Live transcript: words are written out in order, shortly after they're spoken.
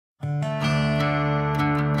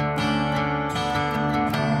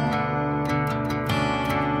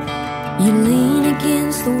You lean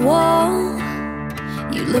against the wall,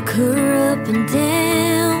 you look her up and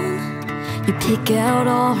down, you pick out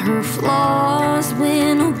all her flaws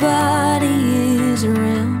when nobody is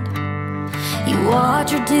around. You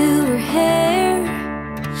watch her do her hair,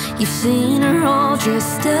 you've seen her all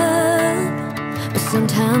dressed up, but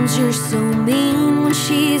sometimes you're so mean when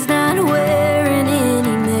she's not wearing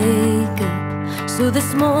any makeup. So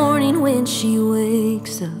this morning when she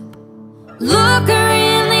wakes up, look her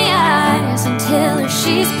in the eyes and tell her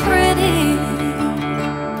she's pretty.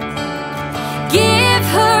 Give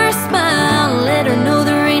her a smile, let her know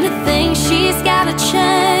there ain't a thing she's gotta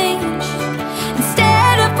change.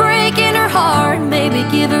 Instead of breaking her heart, maybe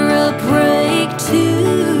give her a break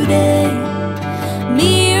today.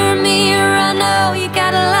 Mirror, mirror, I know you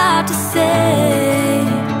got a lot to say.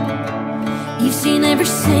 You've seen every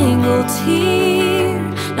single tear,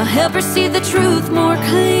 now help her see the truth more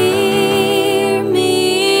clear.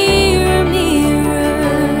 Mirror, mirror,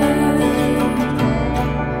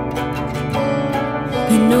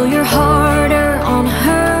 you know you're harder on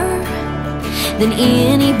her than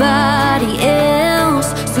anybody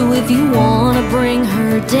else. So if you wanna bring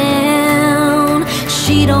her down,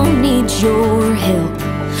 she don't need your help.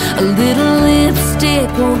 A little lipstick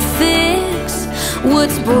won't fix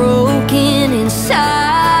what's broken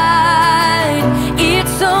inside.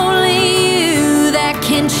 It's only you that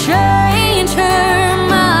can change her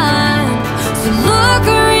mind. So look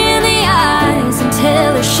her in the eyes and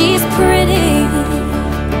tell her she's pretty.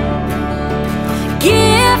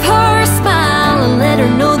 Give her a smile and let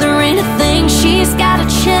her know there ain't a thing she's gotta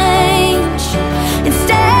change.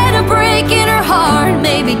 Instead of breaking her heart,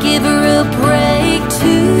 maybe give her a break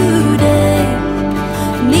today.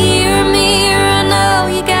 Mirror, mirror, I know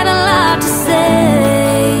you got a lot to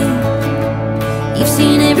say. You've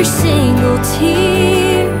seen every single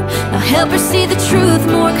tear, now help her see the truth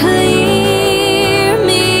more clear.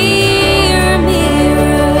 Mirror,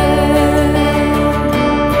 mirror,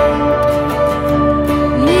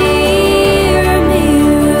 mirror,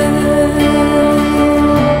 mirror.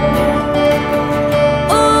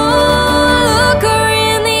 Oh, look her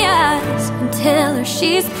in the eyes and tell her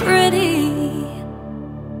she's pretty.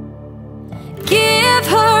 Give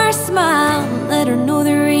her a smile, let her know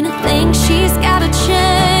there ain't a thing she's gotta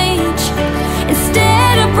change.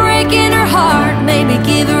 Instead of breaking her heart, maybe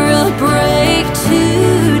give her a break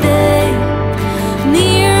today.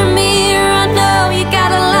 Mirror, mirror, I know you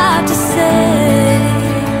got a lot to say.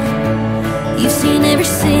 You've seen every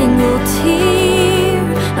single tear,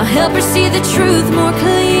 now help her see the truth more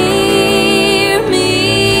clear.